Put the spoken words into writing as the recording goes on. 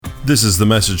This is the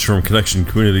message from Connection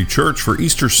Community Church for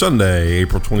Easter Sunday,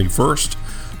 April 21st,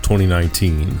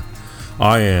 2019.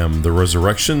 I am the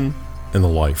resurrection and the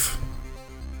life.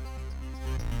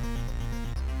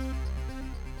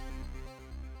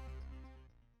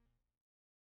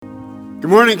 Good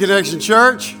morning, Connection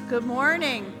Church. Good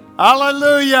morning.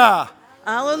 Hallelujah.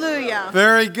 Hallelujah.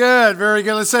 Very good, very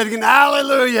good. Let's say it again.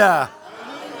 Hallelujah.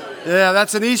 Yeah,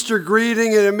 that's an Easter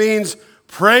greeting, and it means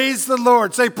praise the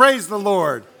Lord. Say praise the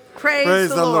Lord. Praise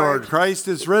the Lord. Christ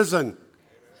is risen.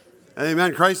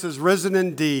 Amen. Christ is risen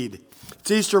indeed.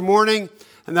 It's Easter morning,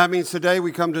 and that means today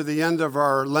we come to the end of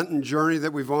our Lenten journey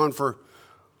that we've on for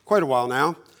quite a while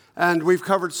now. And we've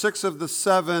covered 6 of the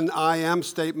 7 I am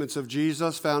statements of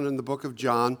Jesus found in the book of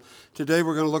John. Today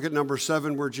we're going to look at number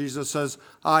 7, where Jesus says,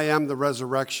 I am the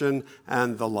resurrection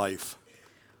and the life.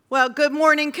 Well, good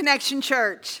morning, Connection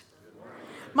Church.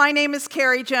 My name is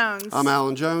Carrie Jones. I'm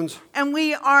Alan Jones. And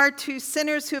we are 2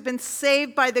 sinners who have been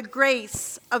saved by the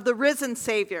grace of the risen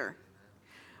Savior.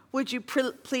 Would you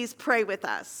please pray with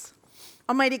us?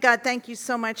 Almighty God, thank you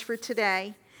so much for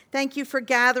today. Thank you for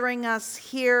gathering us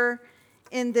here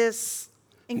in this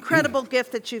incredible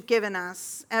gift that you've given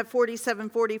us at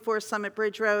 4744 Summit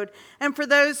Bridge Road. And for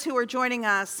those who are joining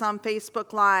us on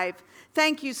Facebook Live,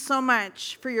 thank you so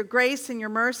much for your grace and your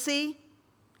mercy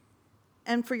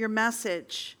and for your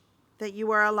message that you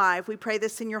are alive. We pray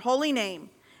this in your holy name.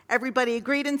 Everybody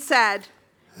agreed and said,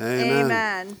 Amen.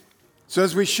 Amen. So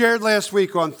as we shared last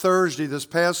week on Thursday, this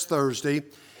past Thursday,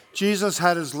 Jesus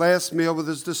had his last meal with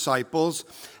his disciples,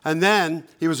 and then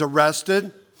he was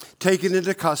arrested, taken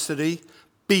into custody,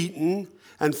 beaten,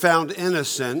 and found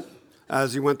innocent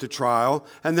as he went to trial,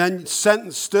 and then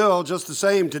sentenced still just the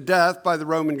same to death by the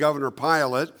Roman governor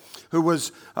Pilate, who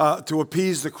was to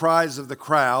appease the cries of the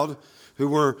crowd, who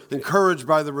were encouraged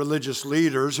by the religious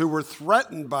leaders, who were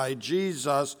threatened by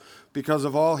Jesus because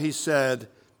of all he said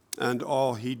and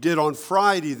all he did. On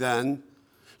Friday then,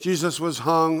 Jesus was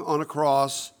hung on a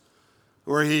cross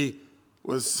where he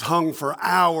was hung for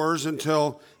hours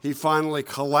until he finally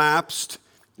collapsed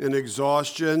in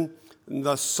exhaustion and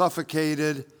thus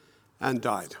suffocated and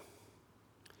died.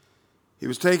 He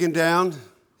was taken down.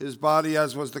 His body,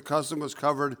 as was the custom, was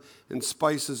covered in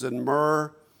spices and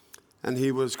myrrh, and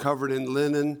he was covered in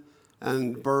linen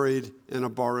and buried in a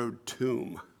borrowed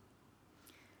tomb.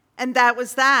 And that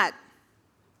was that.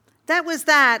 That was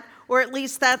that, or at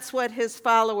least that's what his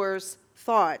followers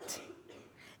thought.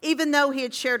 Even though he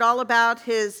had shared all about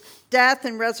his death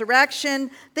and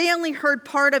resurrection, they only heard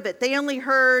part of it. They only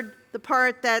heard the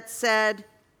part that said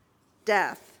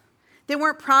death. They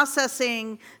weren't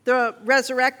processing the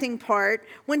resurrecting part.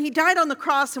 When he died on the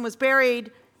cross and was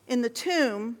buried in the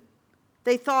tomb,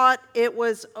 they thought it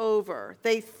was over.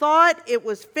 They thought it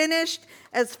was finished.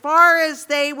 As far as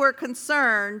they were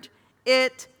concerned,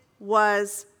 it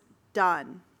was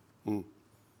done.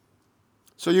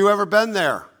 So you ever been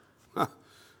there?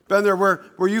 Been there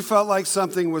where you felt like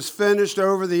something was finished,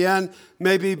 over the end,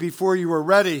 maybe before you were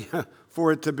ready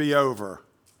for it to be over?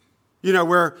 You know,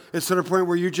 where it's to the point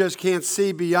where you just can't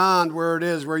see beyond where it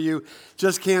is, where you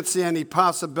just can't see any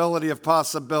possibility of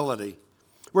possibility,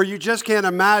 where you just can't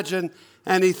imagine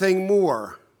anything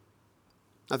more.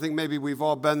 I think maybe we've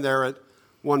all been there at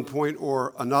one point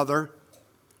or another.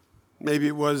 Maybe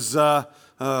it was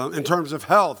in terms of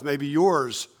health, maybe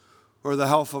yours, or the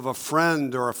health of a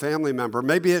friend or a family member.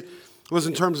 Maybe it was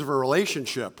in terms of a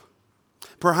relationship.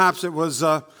 Perhaps it was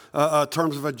in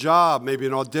terms of a job, maybe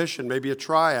an audition, maybe a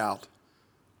tryout.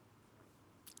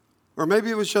 Or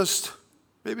maybe it's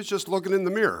just looking in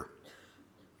the mirror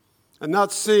and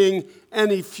not seeing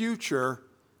any future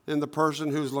in the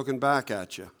person who's looking back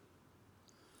at you.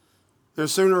 And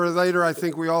sooner or later, I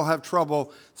think we all have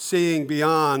trouble seeing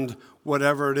beyond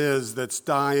whatever it is that's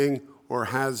dying or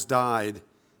has died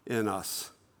in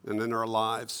us and in our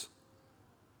lives.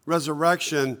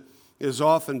 Resurrection is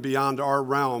often beyond our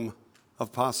realm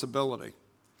of possibility.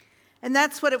 And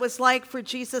that's what it was like for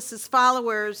Jesus'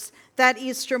 followers that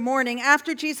Easter morning.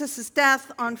 After Jesus'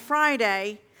 death on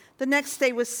Friday, the next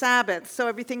day was Sabbath, so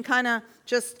everything kind of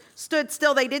just stood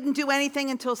still. They didn't do anything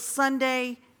until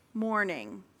Sunday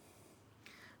morning.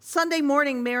 Sunday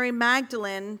morning, Mary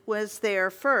Magdalene was there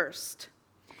first.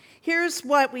 Here's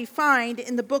what we find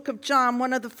in the book of John,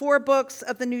 one of the 4 books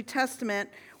of the New Testament,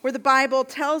 where the Bible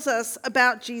tells us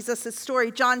about Jesus'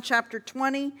 story. John chapter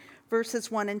 20,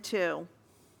 verses 1 and 2.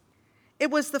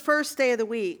 It was the first day of the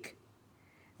week.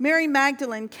 Mary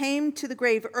Magdalene came to the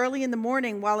grave early in the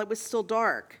morning while it was still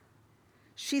dark.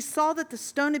 She saw that the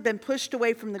stone had been pushed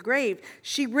away from the grave.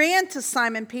 She ran to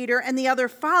Simon Peter and the other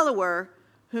follower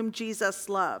whom Jesus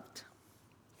loved.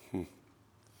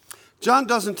 John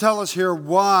doesn't tell us here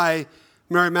why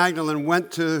Mary Magdalene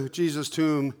went to Jesus'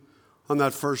 tomb on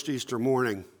that first Easter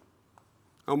morning.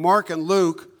 Now, Mark and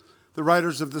Luke, the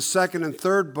writers of the second and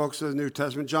third books of the New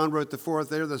Testament, John wrote the fourth,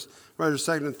 they're the writers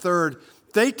second and third,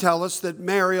 they tell us that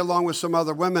Mary, along with some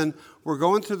other women, were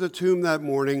going to the tomb that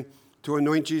morning to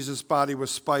anoint Jesus' body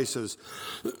with spices,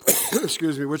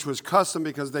 excuse me, which was custom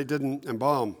because they didn't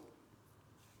embalm.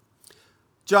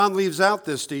 John leaves out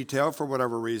this detail for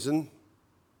whatever reason.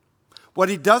 What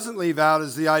he doesn't leave out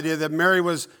is the idea that Mary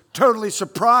was totally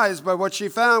surprised by what she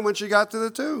found when she got to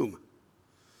the tomb.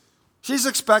 She's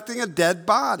expecting a dead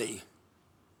body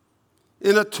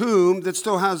in a tomb that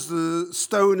still has the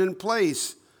stone in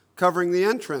place covering the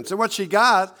entrance. And what she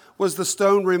got was the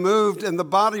stone removed and the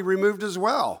body removed as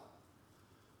well.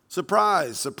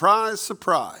 Surprise, surprise,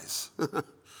 surprise.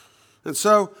 And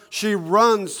so she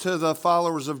runs to the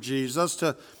followers of Jesus,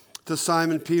 to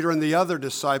Simon Peter and the other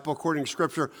disciple, according to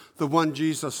Scripture, the one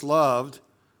Jesus loved.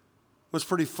 What's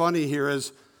pretty funny here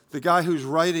is the guy who's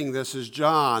writing this is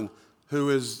John, who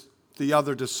is the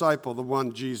other disciple, the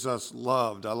one Jesus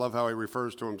loved. I love how he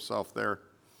refers to himself there.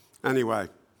 Anyway,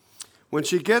 when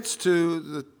she gets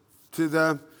to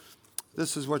them,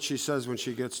 this is what she says when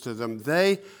she gets to them.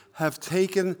 They have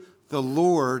taken the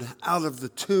Lord out of the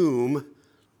tomb.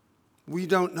 We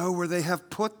don't know where they have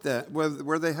put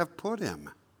where they have put him.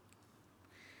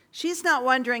 She's not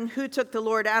wondering who took the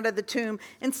Lord out of the tomb.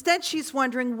 Instead, she's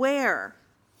wondering where.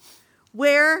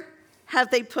 Where have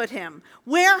they put him?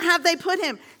 Where have they put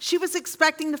him? She was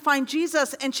expecting to find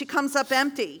Jesus, and she comes up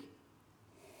empty.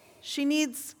 She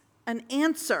needs an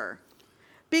answer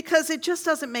because it just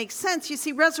doesn't make sense. You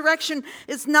see, resurrection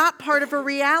is not part of her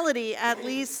reality, at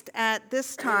least at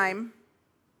this time.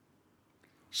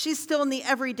 She's still in the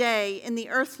everyday, in the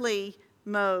earthly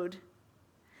mode.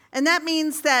 And that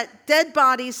means that dead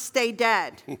bodies stay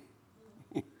dead.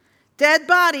 Dead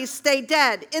bodies stay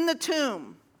dead in the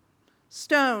tomb,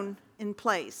 stone in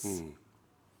place.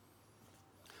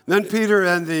 Then Peter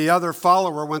and the other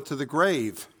follower went to the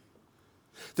grave.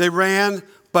 They ran,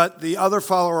 but the other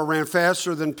follower ran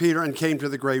faster than Peter and came to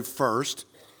the grave first.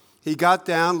 He got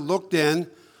down, looked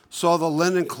in, saw the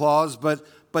linen cloths,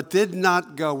 but did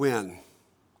not go in.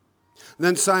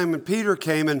 Then Simon Peter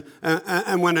came and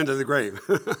went into the grave.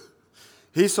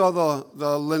 He saw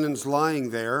the linens lying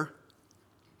there.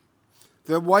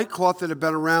 The white cloth that had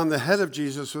been around the head of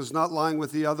Jesus was not lying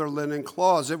with the other linen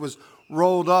cloths. It was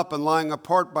rolled up and lying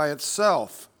apart by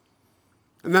itself.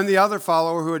 And then the other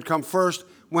follower who had come first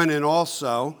went in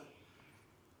also.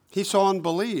 He saw and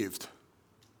believed.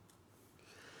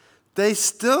 They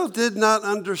still did not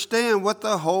understand what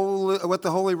the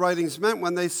Holy Writings meant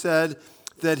when they said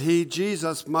that he,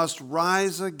 Jesus, must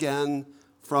rise again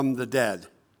from the dead.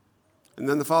 And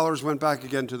then the followers went back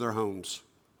again to their homes.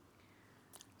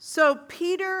 So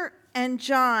Peter and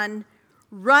John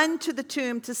run to the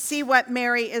tomb to see what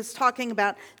Mary is talking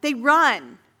about. They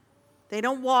run. They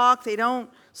don't walk. They don't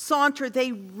saunter.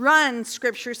 They run,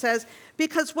 Scripture says,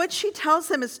 because what she tells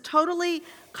them is totally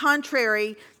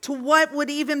contrary to what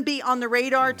would even be on the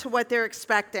radar to what they're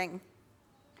expecting.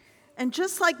 And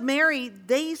just like Mary,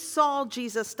 they saw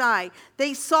Jesus die.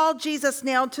 They saw Jesus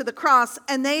nailed to the cross,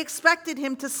 and they expected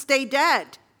him to stay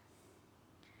dead.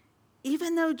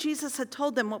 Even though Jesus had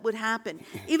told them what would happen,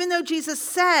 even though Jesus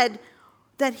said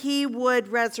that he would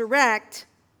resurrect,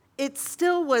 it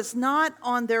still was not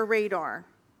on their radar.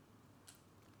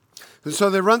 And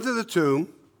so they run to the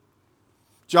tomb.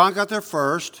 John got there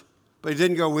first, but he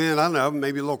didn't go in. I don't know,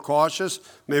 maybe a little cautious,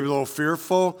 maybe a little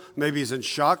fearful, maybe he's in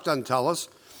shock, doesn't tell us.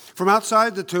 From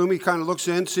outside the tomb, he kind of looks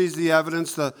in, sees the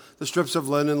evidence, the strips of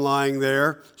linen lying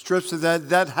there, strips of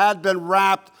that had been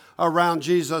wrapped around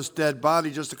Jesus' dead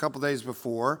body just a couple days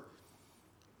before.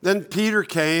 Then Peter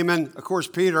came, and of course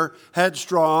Peter,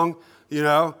 headstrong,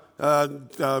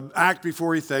 act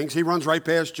before he thinks. He runs right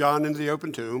past John into the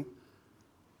open tomb.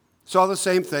 Saw the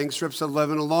same thing, strips of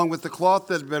linen, along with the cloth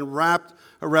that had been wrapped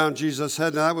around Jesus'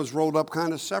 head, and that was rolled up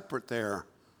kind of separate there.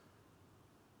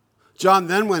 John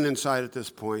then went inside at this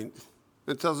point.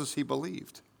 It tells us he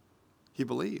believed. He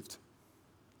believed.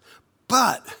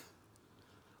 But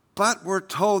we're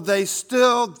told they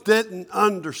still didn't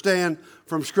understand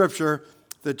from Scripture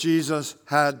that Jesus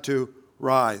had to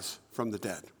rise from the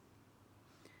dead.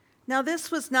 Now, this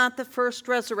was not the first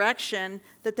resurrection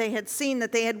that they had seen,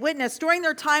 that they had witnessed. During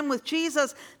their time with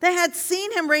Jesus, they had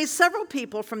seen him raise several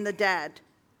people from the dead.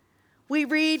 We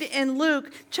read in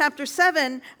Luke chapter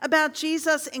 7 about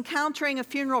Jesus encountering a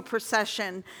funeral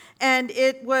procession, and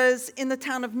it was in the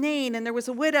town of Nain, and there was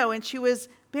a widow, and she was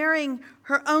burying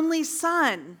her only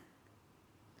son.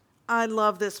 I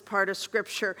love this part of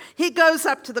Scripture. He goes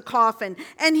up to the coffin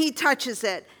and he touches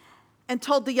it and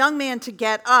told the young man to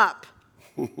get up.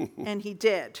 And he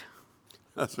did.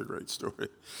 That's a great story.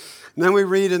 And then we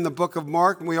read in the book of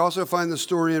Mark, and we also find the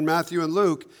story in Matthew and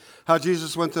Luke, how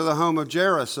Jesus went to the home of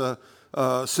Jairus, a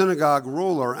synagogue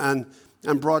ruler, and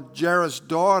brought Jairus'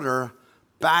 daughter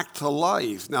back to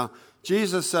life. Now,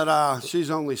 Jesus said, she's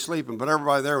only sleeping, but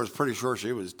everybody there was pretty sure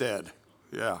she was dead.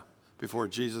 Yeah, before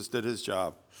Jesus did his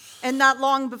job. And not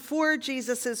long before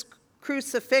Jesus'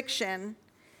 crucifixion,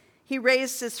 he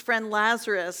raised his friend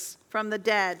Lazarus from the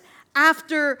dead.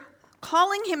 After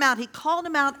calling him out, he called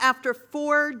him out after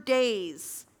 4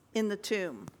 days in the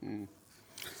tomb.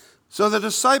 So the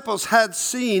disciples had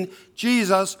seen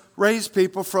Jesus raise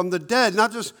people from the dead,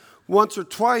 not just once or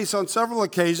twice, on several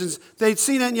occasions. They'd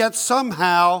seen it, and yet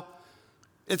somehow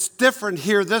it's different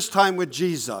here this time with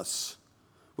Jesus.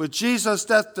 With Jesus'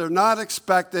 death, they're not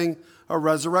expecting a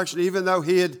resurrection, even though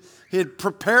he had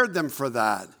prepared them for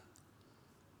that.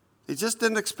 He just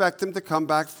didn't expect him to come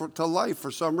back to life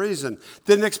for some reason.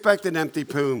 Didn't expect an empty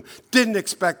tomb. Didn't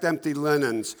expect empty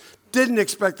linens. Didn't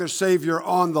expect their Savior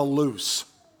on the loose.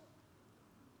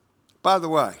 By the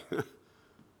way,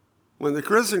 when the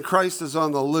risen Christ is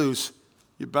on the loose,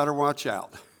 you better watch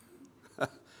out.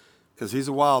 Because he's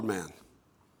a wild man.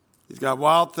 He's got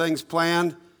wild things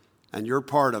planned, and you're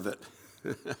part of it.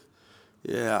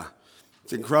 Yeah.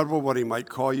 It's incredible what he might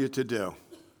call you to do.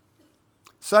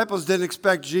 Disciples didn't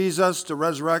expect Jesus to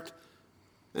resurrect,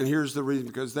 and here's the reason,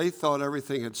 because they thought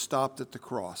everything had stopped at the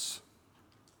cross.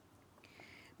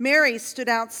 Mary stood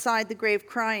outside the grave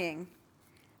crying.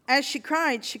 As she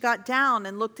cried, she got down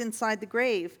and looked inside the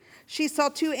grave. She saw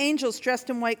 2 angels dressed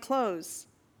in white clothes.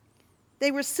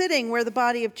 They were sitting where the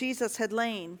body of Jesus had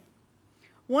lain.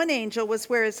 One angel was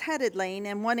where his head had lain,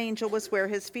 and one angel was where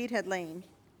his feet had lain.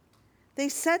 They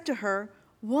said to her,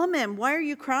 "Woman, why are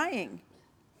you crying?"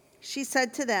 She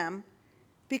said to them,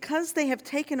 "Because they have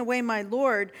taken away my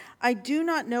Lord, I do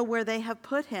not know where they have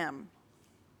put him."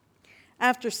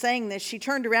 After saying this, she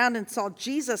turned around and saw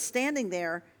Jesus standing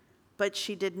there, but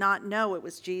she did not know it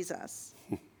was Jesus.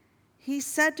 He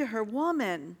said to her,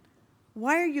 "Woman,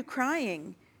 why are you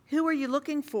crying? Who are you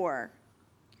looking for?"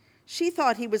 She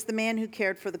thought he was the man who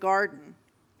cared for the garden.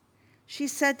 She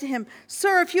said to him,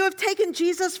 "Sir, if you have taken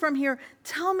Jesus from here,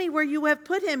 tell me where you have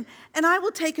put him, and I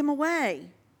will take him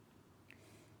away."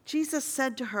 Jesus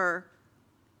said to her,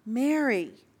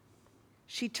 "Mary."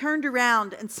 She turned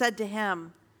around and said to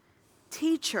him,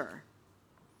 "Teacher."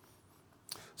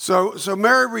 So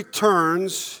Mary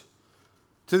returns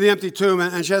to the empty tomb,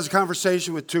 and she has a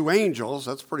conversation with 2 angels.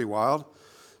 That's pretty wild.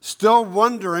 She's still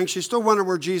wondering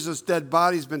where Jesus' dead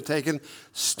body's been taken,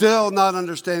 still not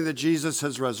understanding that Jesus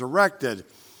has resurrected.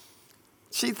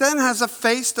 She then has a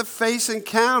face-to-face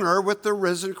encounter with the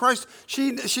risen Christ.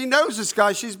 She knows this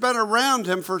guy. She's been around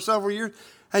him for several years,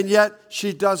 and yet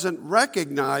she doesn't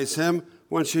recognize him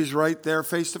when she's right there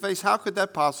face-to-face. How could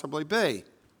that possibly be?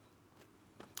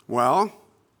 Well,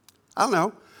 I don't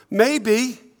know.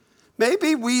 Maybe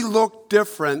we look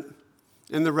different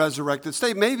in the resurrected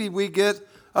state. Maybe we get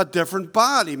a different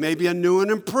body, maybe a new and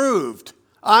improved.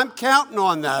 I'm counting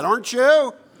on that, aren't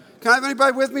you? Can I have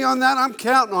anybody with me on that? I'm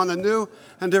counting on a new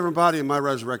and different body in my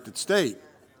resurrected state.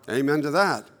 Amen to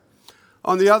that.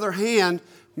 On the other hand,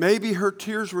 maybe her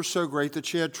tears were so great that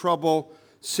she had trouble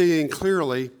seeing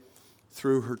clearly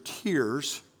through her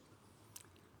tears.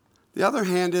 The other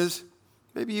hand is,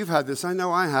 maybe you've had this, I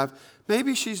know I have.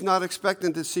 Maybe she's not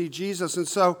expecting to see Jesus and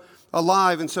so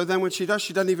alive, and so then when she does,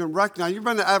 she doesn't even recognize. You've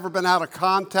ever been out of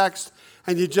context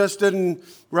and you just didn't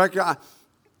recognize?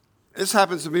 This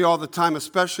happens to me all the time,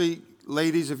 especially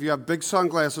ladies, if you have big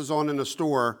sunglasses on in a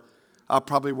store, I'll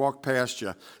probably walk past you.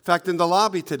 In fact, in the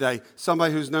lobby today,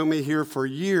 somebody who's known me here for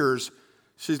years,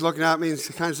 she's looking at me and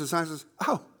she kind of says,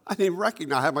 "Oh, I didn't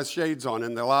recognize I had my shades on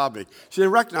in the lobby." She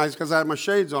didn't recognize because I had my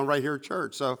shades on right here at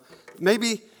church. So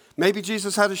maybe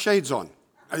Jesus had his shades on,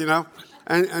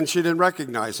 and she didn't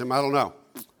recognize him. I don't know.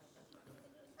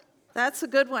 That's a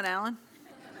good one, Alan.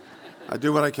 I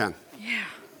do what I can. Yeah.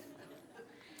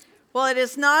 Well, it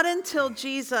is not until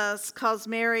Jesus calls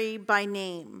Mary by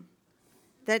name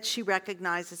that she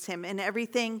recognizes him and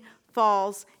everything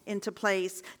falls into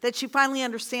place, that she finally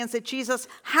understands that Jesus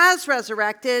has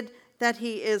resurrected, that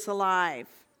he is alive.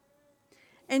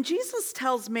 And Jesus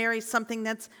tells Mary something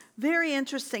that's very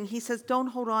interesting. He says, "Don't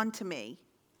hold on to me.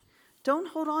 Don't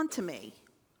hold on to me."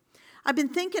 I've been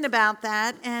thinking about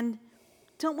that, and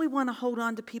don't we want to hold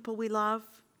on to people we love?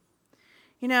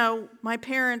 Our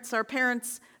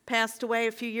parents passed away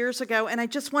a few years ago, and I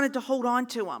just wanted to hold on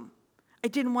to them. I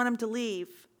didn't want them to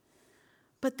leave.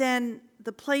 but then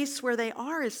the place where they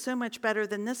are is so much better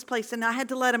than this place, and I had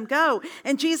to let them go.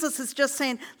 And Jesus is just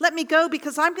saying, let me go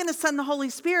because I'm going to send the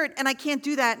Holy Spirit, and I can't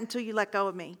do that until you let go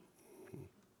of me.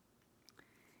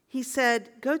 He said,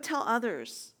 go tell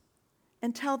others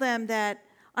and tell them that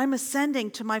I'm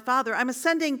ascending to my Father. I'm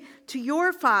ascending to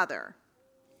your Father.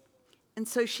 And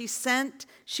so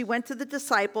she went to the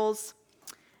disciples,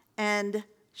 and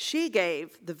she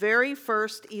gave the very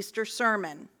first Easter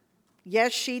sermon.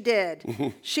 Yes, she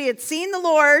did. She had seen the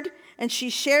Lord, and she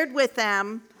shared with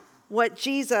them what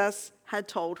Jesus had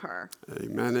told her.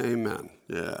 Amen, amen.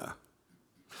 Yeah.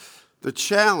 The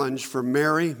challenge for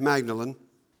Mary Magdalene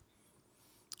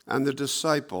and the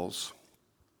disciples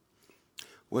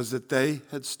was that they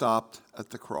had stopped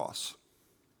at the cross.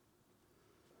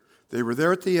 They were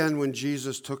there at the end when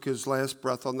Jesus took his last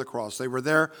breath on the cross. They were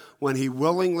there when he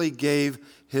willingly gave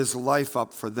his life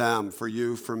up for them, for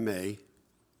you, for me.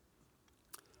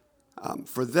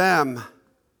 For them,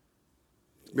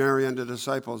 Mary and the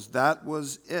disciples, that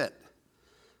was it.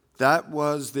 That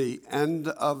was the end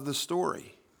of the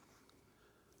story.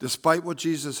 Despite what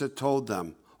Jesus had told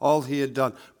them, all he had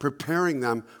done, preparing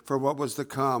them for what was to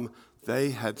come,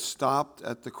 they had stopped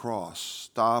at the cross.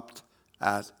 Stopped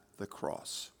at the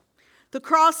cross. The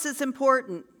cross is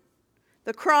important.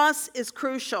 The cross is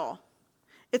crucial.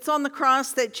 It's on the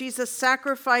cross that Jesus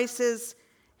sacrifices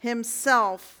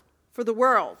himself for the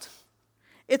world.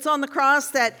 It's on the cross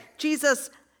that Jesus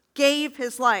gave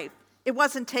his life. It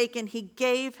wasn't taken. He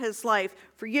gave his life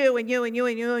for you and you and you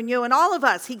and you and you and all of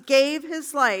us. He gave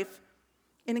his life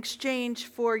in exchange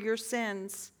for your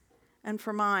sins and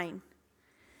for mine.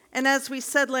 And as we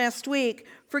said last week,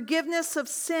 forgiveness of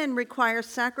sin requires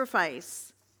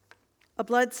sacrifice, a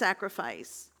blood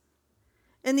sacrifice.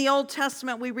 In the Old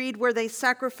Testament, we read where they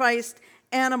sacrificed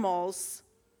animals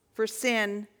for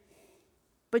sin,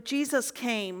 but Jesus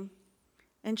came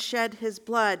and shed his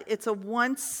blood. It's a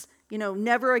once,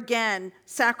 never again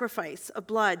sacrifice of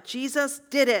blood. Jesus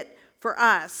did it for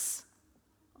us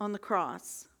on the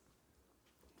cross.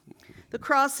 The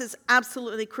cross is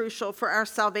absolutely crucial for our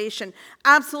salvation,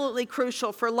 absolutely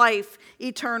crucial for life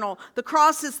eternal. The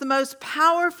cross is the most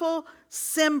powerful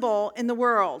symbol in the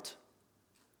world,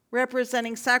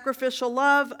 representing sacrificial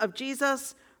love of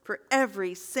Jesus for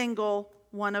every single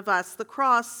one of us. The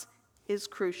cross is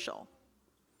crucial.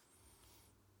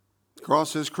 The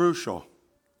cross is crucial,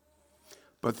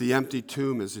 but the empty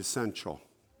tomb is essential.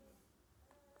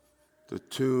 The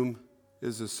tomb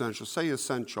is essential. Say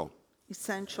essential.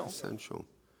 Essential. Essential.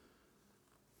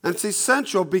 And it's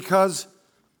essential because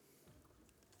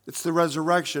it's the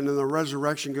resurrection, and the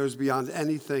resurrection goes beyond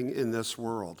anything in this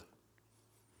world.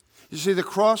 You see, the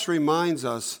cross reminds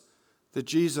us that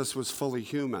Jesus was fully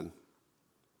human.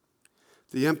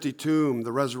 The empty tomb,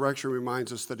 the resurrection,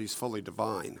 reminds us that he's fully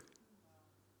divine.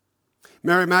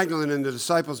 Mary Magdalene and the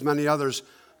disciples, many others,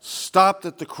 stopped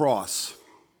at the cross.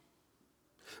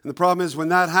 And the problem is when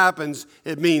that happens,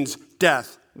 it means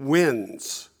death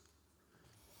wins.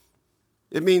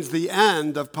 It means the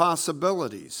end of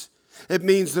possibilities. It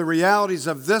means the realities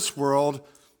of this world,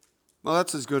 well,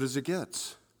 that's as good as it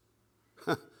gets.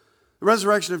 The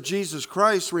resurrection of Jesus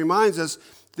Christ reminds us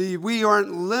that we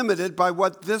aren't limited by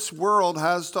what this world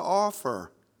has to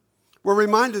offer. We're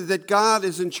reminded that God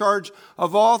is in charge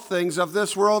of all things of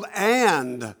this world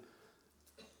and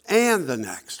the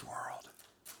next world.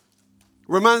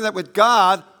 We're reminded that with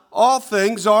God, all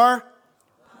things are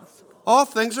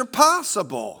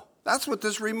possible. That's what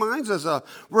this reminds us of.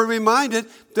 We're reminded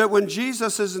that when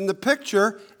Jesus is in the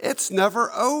picture, it's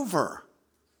never over.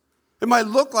 It might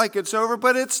look like it's over,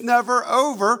 but it's never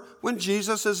over when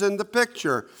Jesus is in the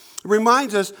picture. It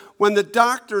reminds us when the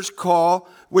doctor's call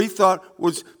we thought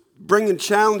was bringing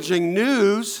challenging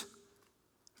news,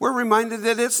 we're reminded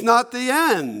that it's not the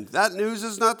end. That news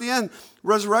is not the end.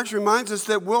 Resurrection reminds us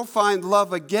that we'll find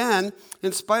love again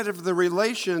in spite of the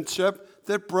relationship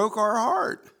that broke our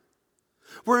heart.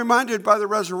 We're reminded by the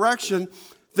resurrection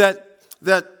that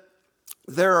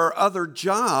there are other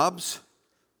jobs,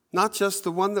 not just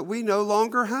the one that we no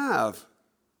longer have.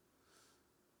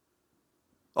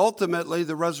 Ultimately,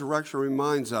 the resurrection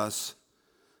reminds us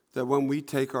that when we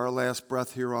take our last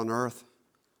breath here on earth,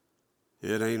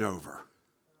 it ain't over.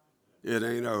 It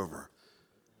ain't over.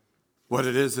 What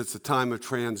it is, it's a time of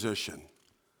transition.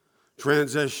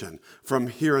 Transition from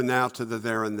here and now to the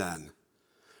there and then.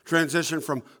 Transition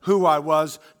from who I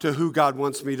was to who God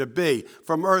wants me to be.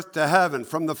 From earth to heaven,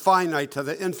 from the finite to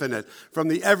the infinite, from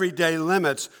the everyday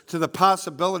limits to the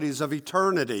possibilities of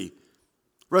eternity.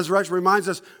 Resurrection reminds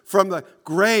us from the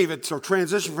grave, it's a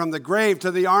transition from the grave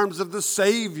to the arms of the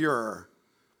Savior.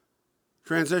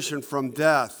 Transition from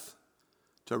death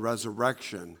to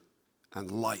resurrection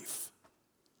and life.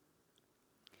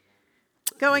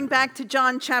 Going back to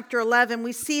John chapter 11,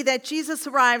 we see that Jesus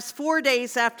arrives 4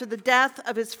 days after the death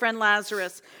of his friend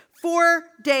Lazarus. 4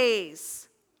 days.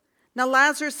 Now,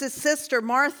 Lazarus' sister,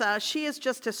 Martha, she is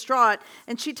just distraught,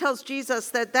 and she tells Jesus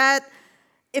that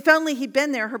if only he'd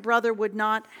been there, her brother would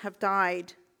not have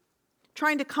died.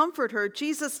 Trying to comfort her,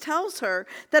 Jesus tells her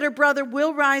that her brother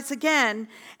will rise again,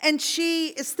 and she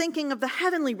is thinking of the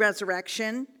heavenly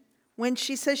resurrection when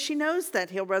she says she knows that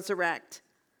he'll resurrect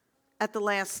at the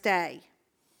last day.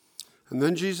 And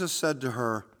then Jesus said to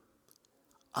her,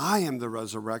 I am the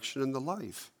resurrection and the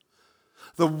life.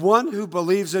 The one who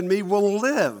believes in me will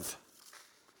live,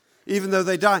 even though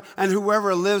they die. And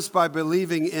whoever lives by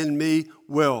believing in me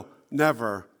will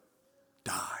never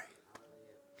die.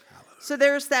 So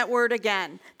there's that word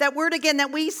again. That word again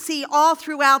that we see all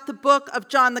throughout the book of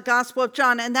John, the Gospel of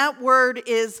John. And that word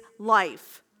is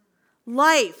life.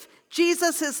 Life.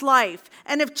 Jesus is life.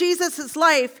 And if Jesus is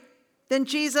life, then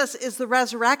Jesus is the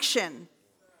resurrection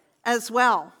as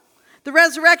well. The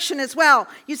resurrection as well.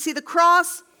 You see, the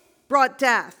cross brought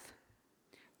death.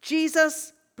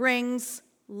 Jesus brings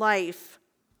life.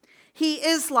 He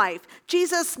is life.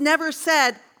 Jesus never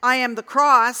said, I am the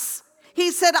cross. He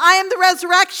said, I am the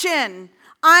resurrection.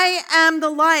 I am the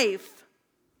life.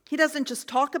 He doesn't just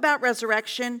talk about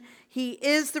resurrection. He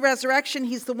is the resurrection.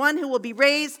 He's the one who will be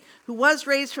raised, who was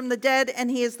raised from the dead,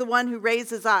 and he is the one who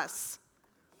raises us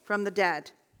from the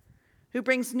dead, who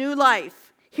brings new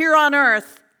life here on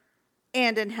earth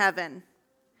and in heaven,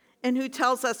 and who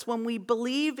tells us when we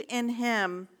believe in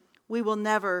him, we will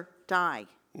never die.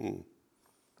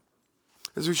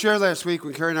 As we shared last week,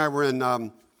 when Carrie and I were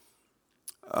in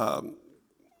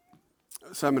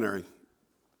seminary,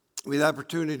 we had the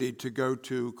opportunity to go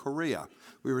to Korea.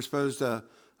 We were supposed to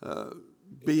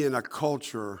be in a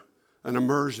culture, an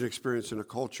immersion experience in a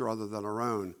culture other than our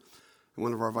own. And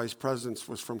one of our vice presidents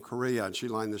was from Korea, and she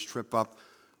lined this trip up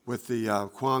with the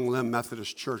Kwang Lim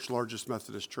Methodist Church, largest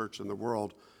Methodist church in the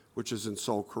world, which is in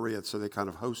Seoul, Korea. So they kind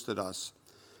of hosted us.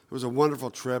 It was a wonderful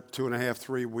trip, 2.5,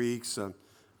 3 weeks,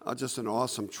 just an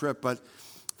awesome trip. But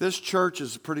this church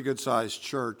is a pretty good-sized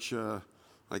church,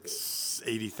 like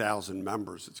 80,000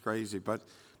 members. It's crazy, but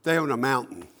they own a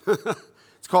mountain.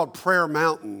 It's called Prayer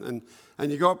Mountain,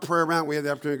 and you go up Prayer Mountain. We had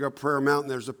the opportunity to go up Prayer Mountain.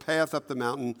 There's a path up the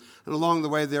mountain, and along the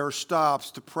way there are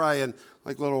stops to pray and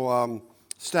like little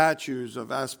statues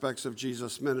of aspects of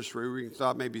Jesus' ministry. We can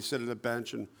stop, maybe sit at a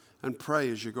bench and pray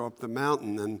as you go up the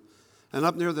mountain. And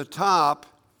up near the top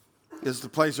is the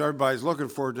place everybody's looking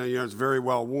for. You know, it's very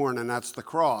well worn, and that's the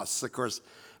cross. Of course,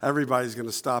 everybody's going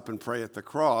to stop and pray at the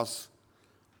cross.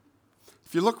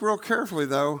 If you look real carefully,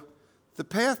 though, the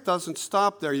path doesn't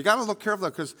stop there. You got to look carefully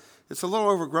because it's a little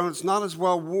overgrown. It's not as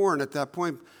well worn at that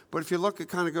point. But if you look, it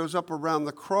kind of goes up around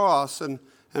the cross, and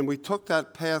we took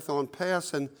that path on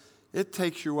past, and it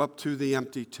takes you up to the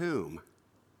empty tomb.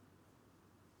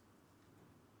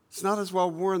 It's not as well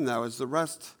worn, though, as the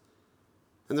rest.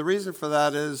 And the reason for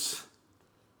that is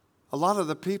a lot of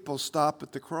the people stop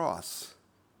at the cross.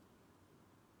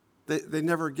 They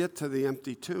never get to the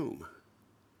empty tomb.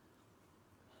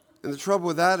 And the trouble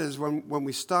with that is when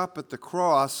we stop at the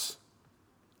cross,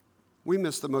 we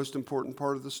miss the most important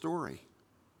part of the story.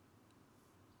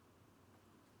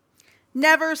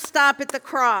 Never stop at the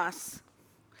cross.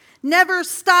 Never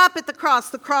stop at the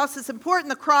cross. The cross is important.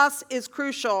 The cross is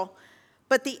crucial.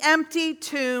 But the empty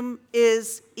tomb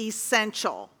is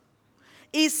essential.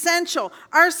 Essential.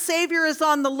 Our Savior is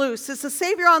on the loose. Is the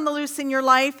Savior on the loose in your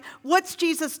life? What's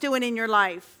Jesus doing in your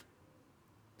life?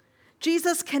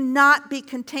 Jesus cannot be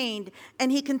contained,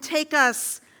 and he can take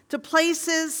us to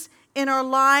places in our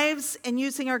lives and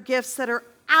using our gifts that are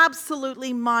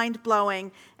absolutely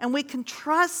mind-blowing, and we can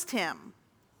trust him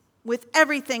with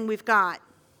everything we've got.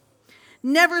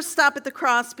 Never stop at the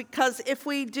cross, because if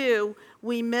we do,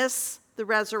 we miss the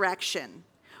resurrection.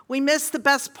 We miss the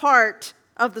best part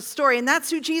of the story, and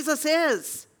that's who Jesus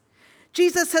is.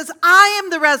 Jesus says, I am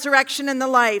the resurrection and the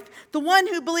life. The one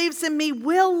who believes in me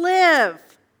will live,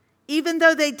 even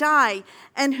though they die,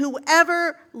 and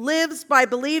whoever lives by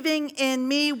believing in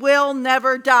me will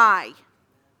never die.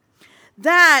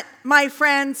 That, my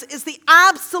friends, is the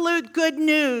absolute good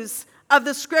news of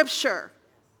the scripture.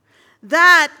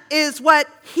 That is what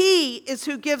he is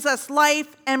who gives us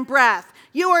life and breath.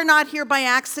 You are not here by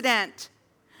accident.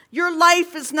 Your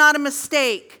life is not a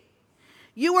mistake.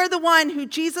 You are the one who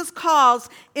Jesus calls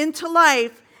into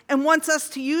life and wants us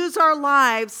to use our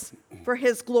lives for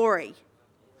his glory.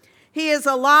 He is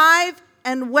alive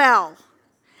and well.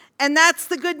 And that's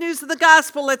the good news of the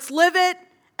gospel. Let's live it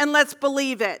and let's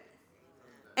believe it.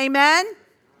 Amen?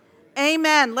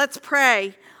 Amen. Let's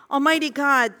pray. Almighty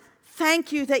God,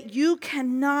 thank you that you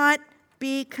cannot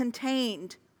be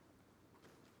contained.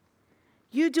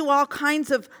 You do all kinds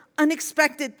of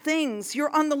unexpected things.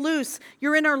 You're on the loose.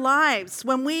 You're in our lives.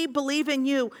 When we believe in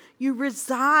you, you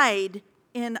reside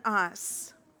in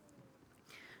us.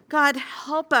 God,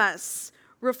 help us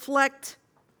reflect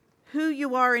who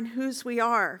you are and whose we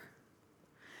are.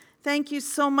 Thank you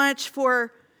so much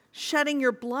for shedding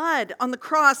your blood on the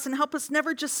cross, and help us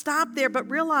never just stop there, but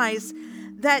realize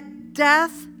that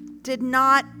death did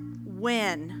not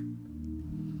win.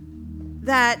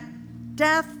 That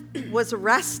death was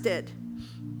arrested.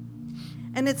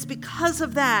 And it's because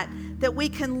of that that we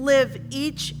can live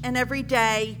each and every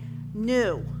day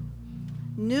new.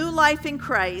 New life in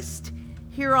Christ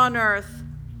here on earth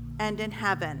and in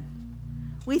heaven.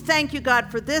 We thank you,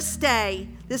 God, for this day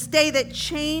that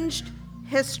changed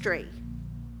history.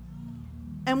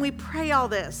 And we pray all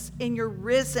this in your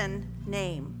risen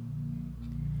name.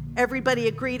 Everybody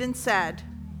agreed and said,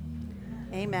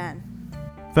 Amen.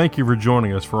 Thank you for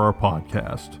joining us for our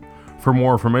podcast. For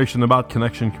more information about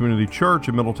Connection Community Church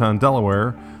in Middletown,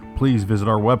 Delaware, please visit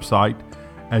our website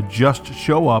at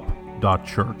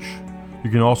justshowup.church. You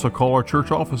can also call our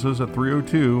church offices at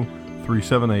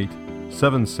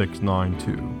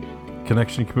 302-378-7692.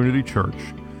 Connection Community Church,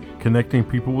 connecting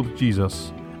people with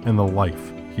Jesus and the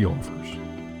life he offers.